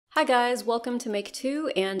Hi guys, welcome to Make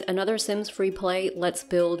 2 and another Sims FreePlay Let's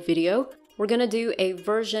Build video. We're going to do a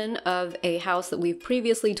version of a house that we've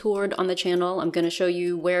previously toured on the channel. I'm going to show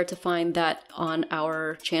you where to find that on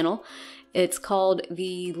our channel. It's called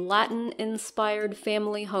the Latin-inspired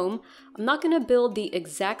family home. I'm not going to build the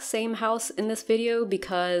exact same house in this video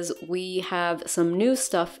because we have some new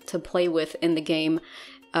stuff to play with in the game.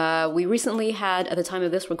 We recently had, at the time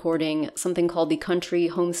of this recording, something called the Country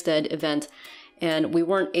Homestead event. And we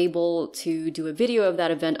weren't able to do a video of that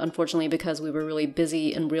event, unfortunately, because we were really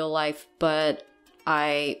busy in real life, but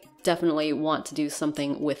I definitely want to do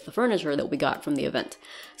something with the furniture that we got from the event.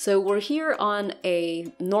 So we're here on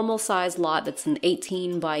a normal size lot that's an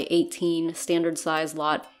 18 by 18 standard size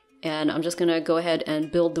lot, and I'm just gonna go ahead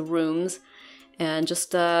and build the rooms and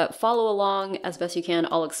just follow along as best you can.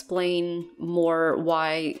 I'll explain more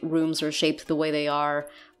why rooms are shaped the way they are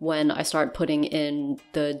when I start putting in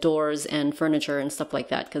the doors and furniture and stuff like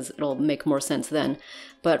that, because it'll make more sense then.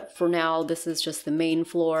 But for now, this is just the main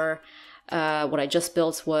floor. What I just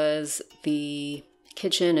built was the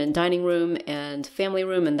kitchen and dining room and family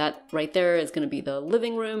room, and that right there is going to be the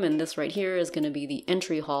living room, and this right here is going to be the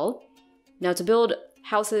entry hall. Now, to build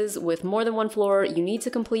houses with more than one floor, you need to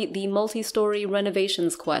complete the multi-story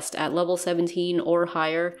renovations quest at level 17 or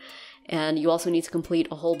higher. And you also need to complete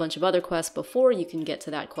a whole bunch of other quests before you can get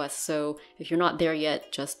to that quest, so if you're not there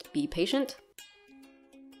yet, just be patient.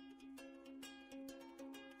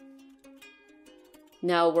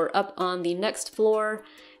 Now we're up on the next floor,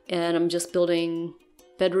 and I'm just building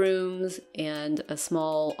bedrooms and a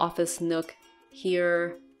small office nook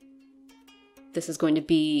here. This is going to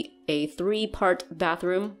be a 3-part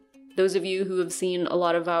bathroom. Those of you who have seen a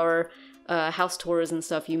lot of our house tours and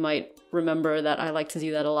stuff, you might remember that I like to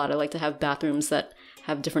do that a lot. I like to have bathrooms that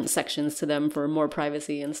have different sections to them for more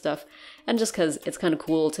privacy and stuff. And just because it's kind of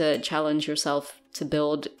cool to challenge yourself to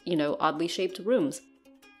build, you know, oddly shaped rooms.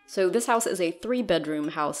 So this house is a 3-bedroom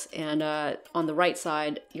house, and on the right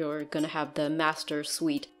side, you're going to have the master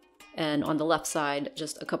suite. And on the left side,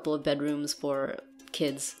 just a couple of bedrooms for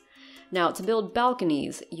kids. Now, to build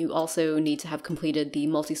balconies, you also need to have completed the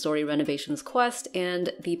multi-story renovations quest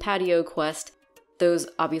and the patio quest. Those,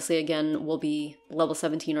 obviously, again, will be level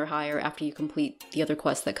 17 or higher after you complete the other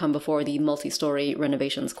quests that come before the multi-story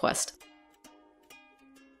renovations quest.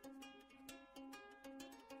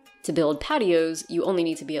 To build patios, you only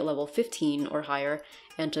need to be at level 15 or higher,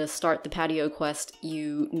 and to start the patio quest,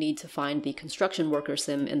 you need to find the construction worker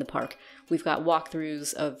sim in the park. We've got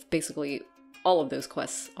walkthroughs of basically all of those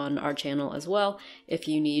quests on our channel as well, if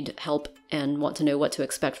you need help and want to know what to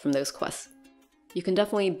expect from those quests. You can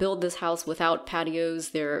definitely build this house without patios.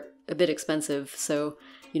 They're a bit expensive, so,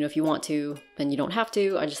 you know, if you want to, then you don't have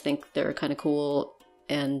to. I just think they're kind of cool,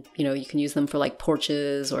 and, you know, you can use them for like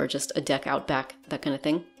porches or just a deck out back, that kind of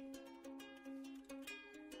thing.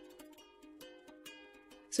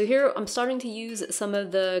 So here I'm starting to use some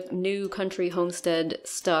of the new Country Homestead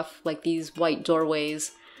stuff, like these white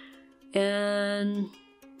doorways. And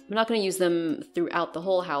I'm not going to use them throughout the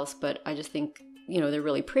whole house, but I just think, you know, they're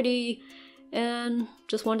really pretty and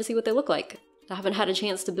just wanted to see what they look like. I haven't had a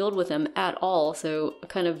chance to build with them at all, so I'm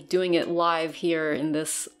kind of doing it live here in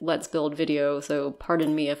this Let's Build video, so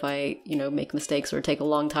pardon me if I, you know, make mistakes or take a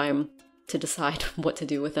long time to decide what to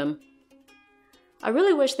do with them. I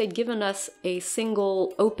really wish they'd given us a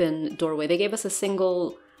single open doorway. They gave us a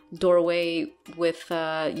single doorway with,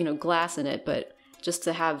 you know, glass in it, but just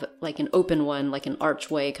to have like an open one, like an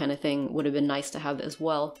archway kind of thing, would have been nice to have as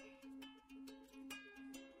well.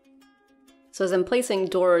 So as I'm placing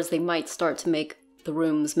doors, they might start to make the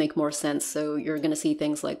rooms make more sense. So you're going to see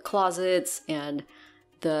things like closets and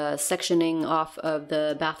the sectioning off of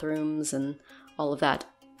the bathrooms and all of that.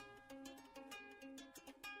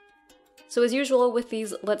 So as usual with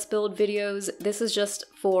these Let's Build videos, this is just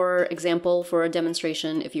for example, for a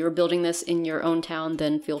demonstration. If you're building this in your own town,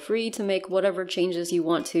 then feel free to make whatever changes you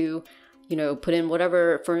want to, you know, put in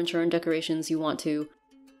whatever furniture and decorations you want to.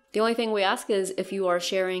 The only thing we ask is if you are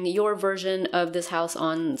sharing your version of this house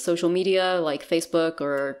on social media, like Facebook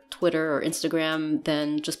or Twitter or Instagram,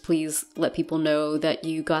 then just please let people know that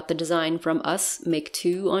you got the design from us, Make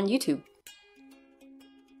 2 on YouTube.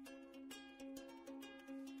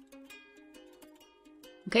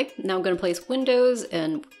 Okay, now I'm going to place windows,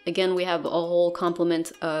 and again we have a whole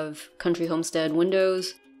complement of Country Homestead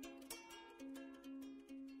windows.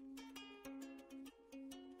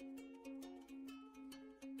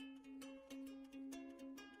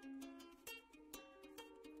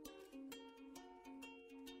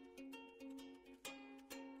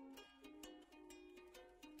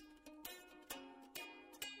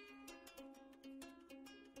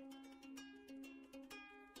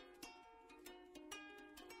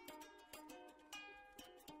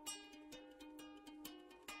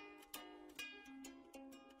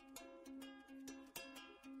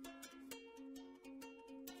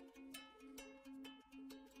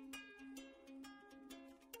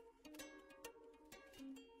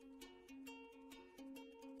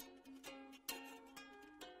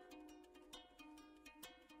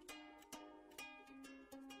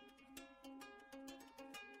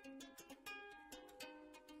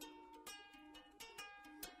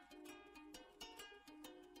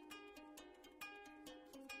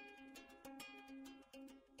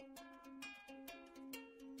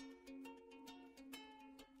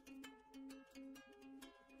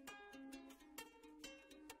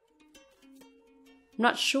 I'm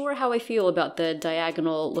not sure how I feel about the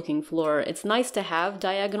diagonal looking floor. It's nice to have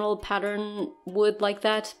diagonal pattern wood like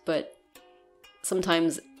that, but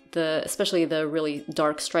sometimes especially the really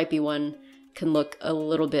dark stripy one can look a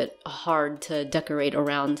little bit hard to decorate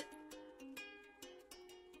around.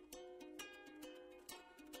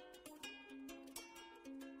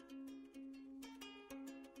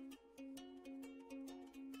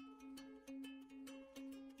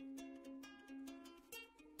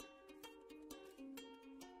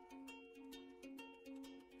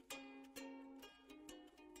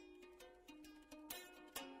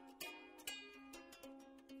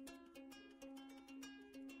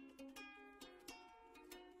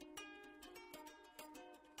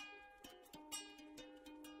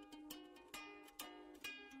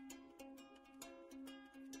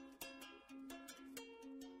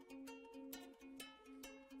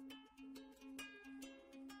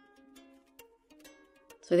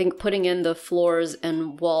 So I think putting in the floors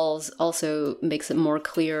and walls also makes it more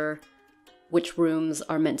clear which rooms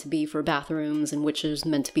are meant to be for bathrooms and which is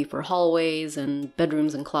meant to be for hallways and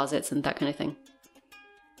bedrooms and closets and that kind of thing.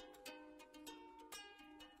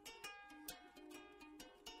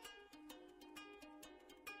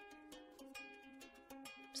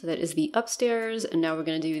 So that is the upstairs, and now we're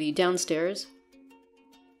going to do the downstairs.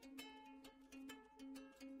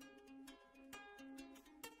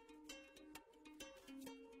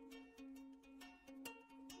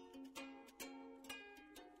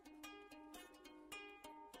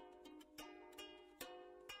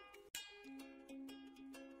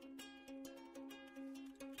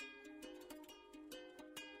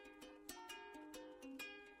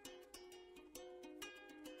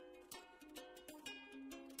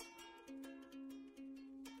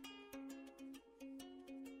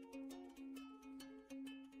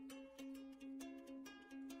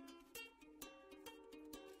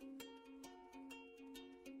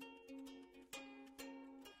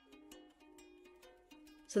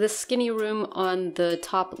 So this skinny room on the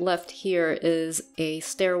top left here is a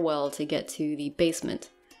stairwell to get to the basement.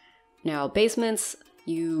 Now, basements,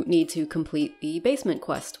 you need to complete the basement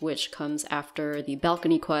quest, which comes after the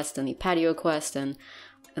balcony quest and the patio quest, and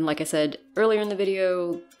like I said earlier in the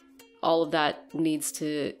video, all of that needs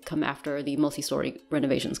to come after the multi-story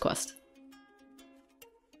renovations quest.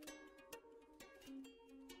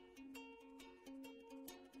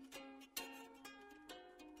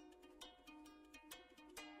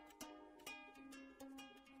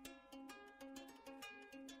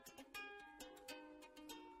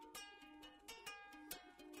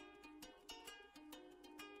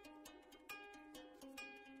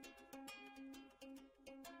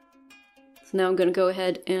 So now I'm going to go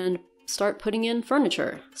ahead and start putting in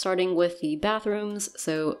furniture, starting with the bathrooms.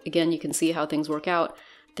 So again, you can see how things work out.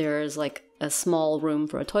 There's like a small room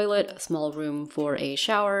for a toilet, a small room for a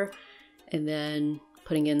shower, and then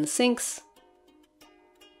putting in sinks,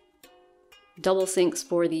 double sinks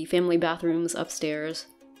for the family bathrooms upstairs.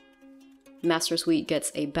 Master suite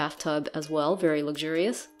gets a bathtub as well, very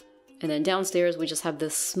luxurious. And then downstairs we just have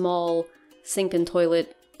this small sink and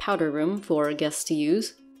toilet powder room for guests to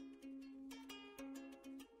use.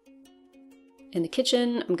 In the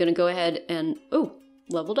kitchen, I'm going to go ahead and,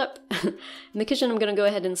 leveled up. In the kitchen, I'm going to go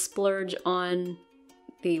ahead and splurge on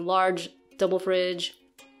the large double fridge,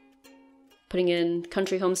 putting in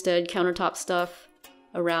Country Homestead countertop stuff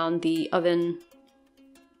around the oven.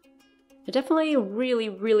 I definitely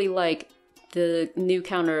really like the new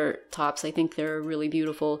countertops. I think they're really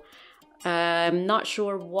beautiful. I'm not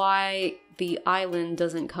sure why the island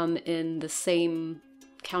doesn't come in the same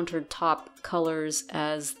countertop colors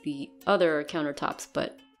as the other countertops,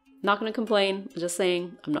 but not gonna complain, just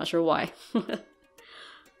saying, I'm not sure why.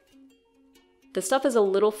 The stuff is a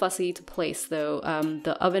little fussy to place though.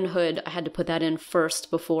 The oven hood, I had to put that in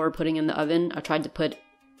first before putting in the oven. I tried to put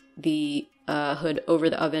the hood over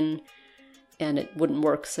the oven and it wouldn't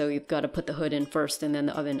work, so you've got to put the hood in first and then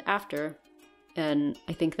the oven after. And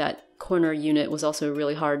I think that corner unit was also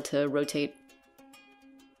really hard to rotate.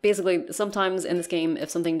 Basically, sometimes in this game, if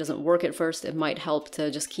something doesn't work at first, it might help to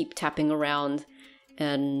just keep tapping around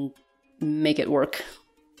and make it work.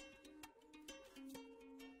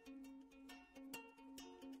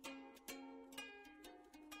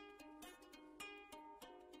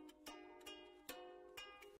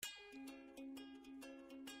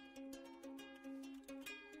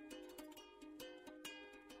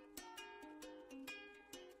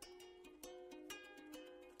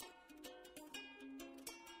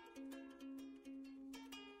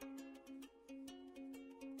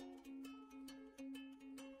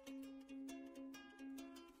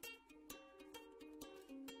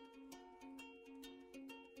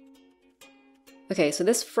 Okay, so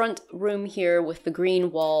this front room here with the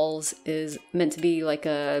green walls is meant to be like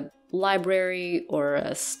a library or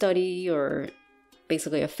a study or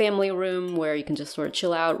basically a family room where you can just sort of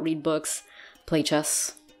chill out, read books, play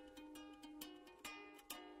chess.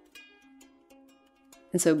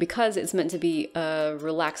 And so because it's meant to be a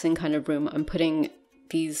relaxing kind of room, I'm putting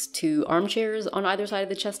these 2 armchairs on either side of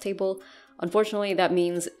the chess table. Unfortunately, that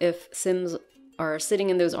means if Sims are sitting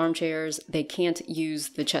in those armchairs, they can't use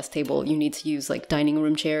the chess table. You need to use like dining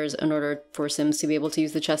room chairs in order for Sims to be able to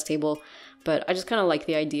use the chess table. But I just kind of like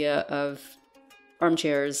the idea of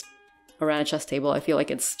armchairs around a chess table. I feel like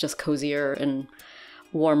it's just cozier and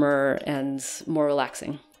warmer and more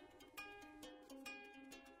relaxing.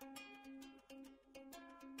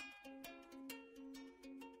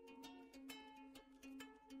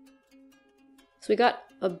 So we got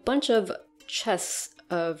a bunch of chests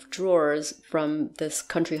of drawers from this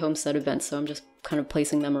country homestead event, so I'm just kind of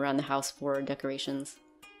placing them around the house for decorations.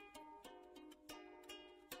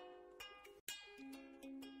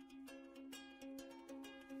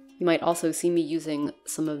 You might also see me using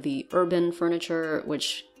some of the urban furniture,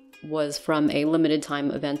 which was from a limited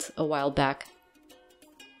time event a while back.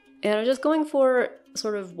 And I'm just going for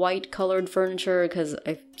sort of white colored furniture because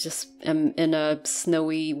I just am in a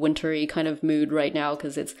snowy, wintry kind of mood right now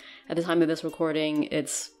because it's, at the time of this recording,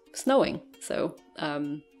 it's snowing. So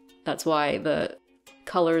that's why the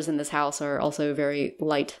colors in this house are also very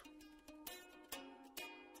light.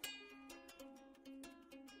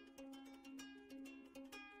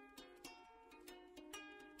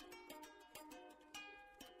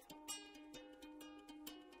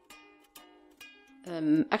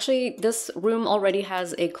 Actually, this room already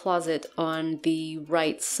has a closet on the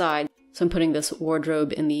right side, so I'm putting this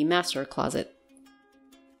wardrobe in the master closet.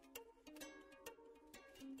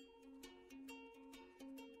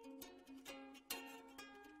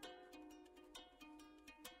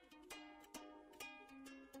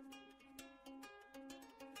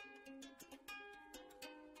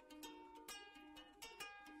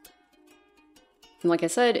 And like I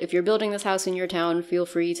said, if you're building this house in your town, feel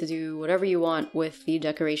free to do whatever you want with the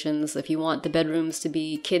decorations. If you want the bedrooms to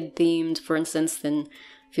be kid-themed, for instance, then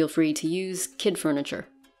feel free to use kid furniture.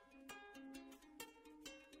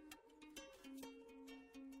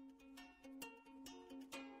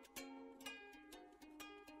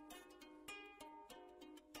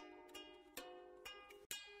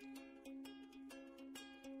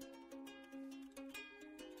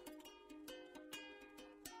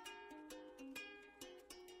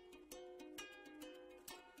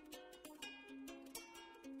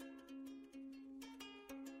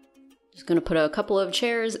 Just gonna put a couple of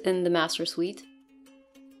chairs in the master suite.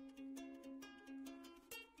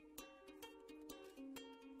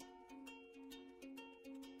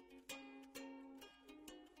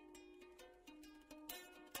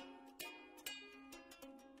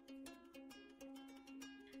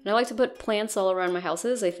 And I like to put plants all around my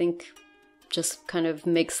houses. I think just kind of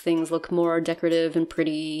makes things look more decorative and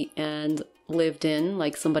pretty and lived in,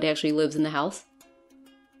 like somebody actually lives in the house.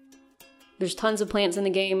 There's tons of plants in the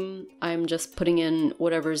game. I'm just putting in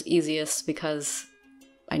whatever's easiest because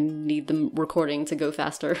I need the recording to go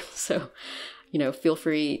faster. So, you know, feel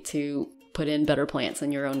free to put in better plants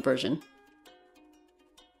in your own version.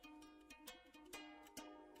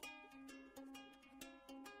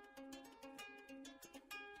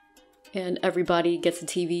 And everybody gets a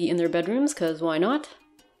TV in their bedrooms, because why not?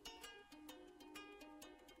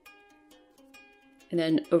 And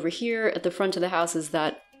then over here at the front of the house is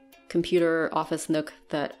that computer office nook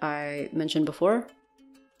that I mentioned before.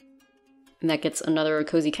 And that gets another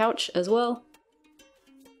cozy couch as well.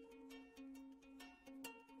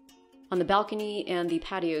 On the balcony and the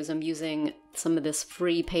patios, I'm using some of this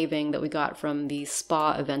free paving that we got from the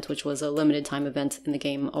spa event, which was a limited time event in the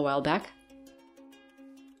game a while back.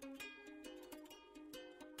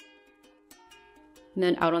 And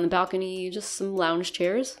then out on the balcony, just some lounge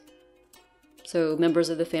chairs, so members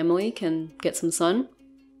of the family can get some sun.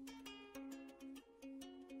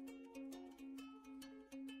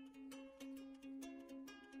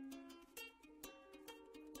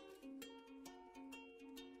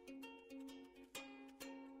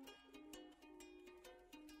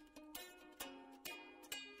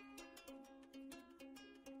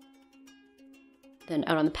 Then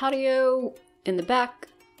out on the patio, in the back,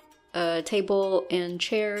 a table and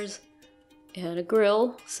chairs and a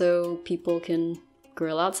grill so people can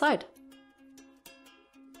grill outside.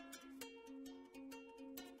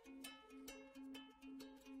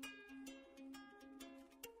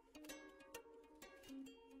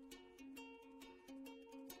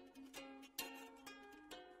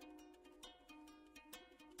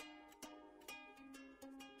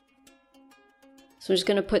 So I'm just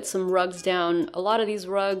gonna put some rugs down. A lot of these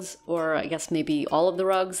rugs, or I guess maybe all of the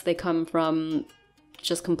rugs, they come from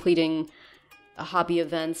just completing hobby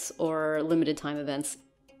events or limited time events.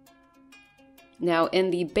 Now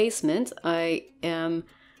in the basement, I am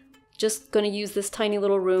just gonna use this tiny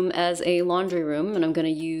little room as a laundry room, and I'm gonna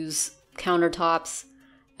use countertops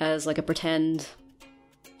as like a pretend.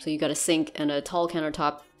 So you got a sink and a tall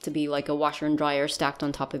countertop to be like a washer and dryer stacked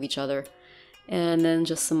on top of each other. And then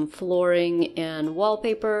just some flooring and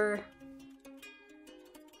wallpaper.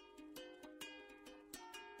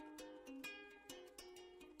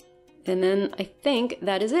 And then I think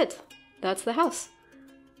that is it. That's the house.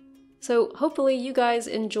 So hopefully you guys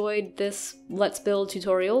enjoyed this Let's Build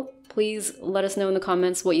tutorial. Please let us know in the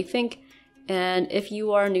comments what you think. And if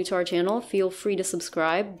you are new to our channel, feel free to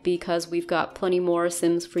subscribe because we've got plenty more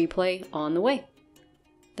Sims FreePlay on the way.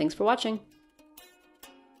 Thanks for watching.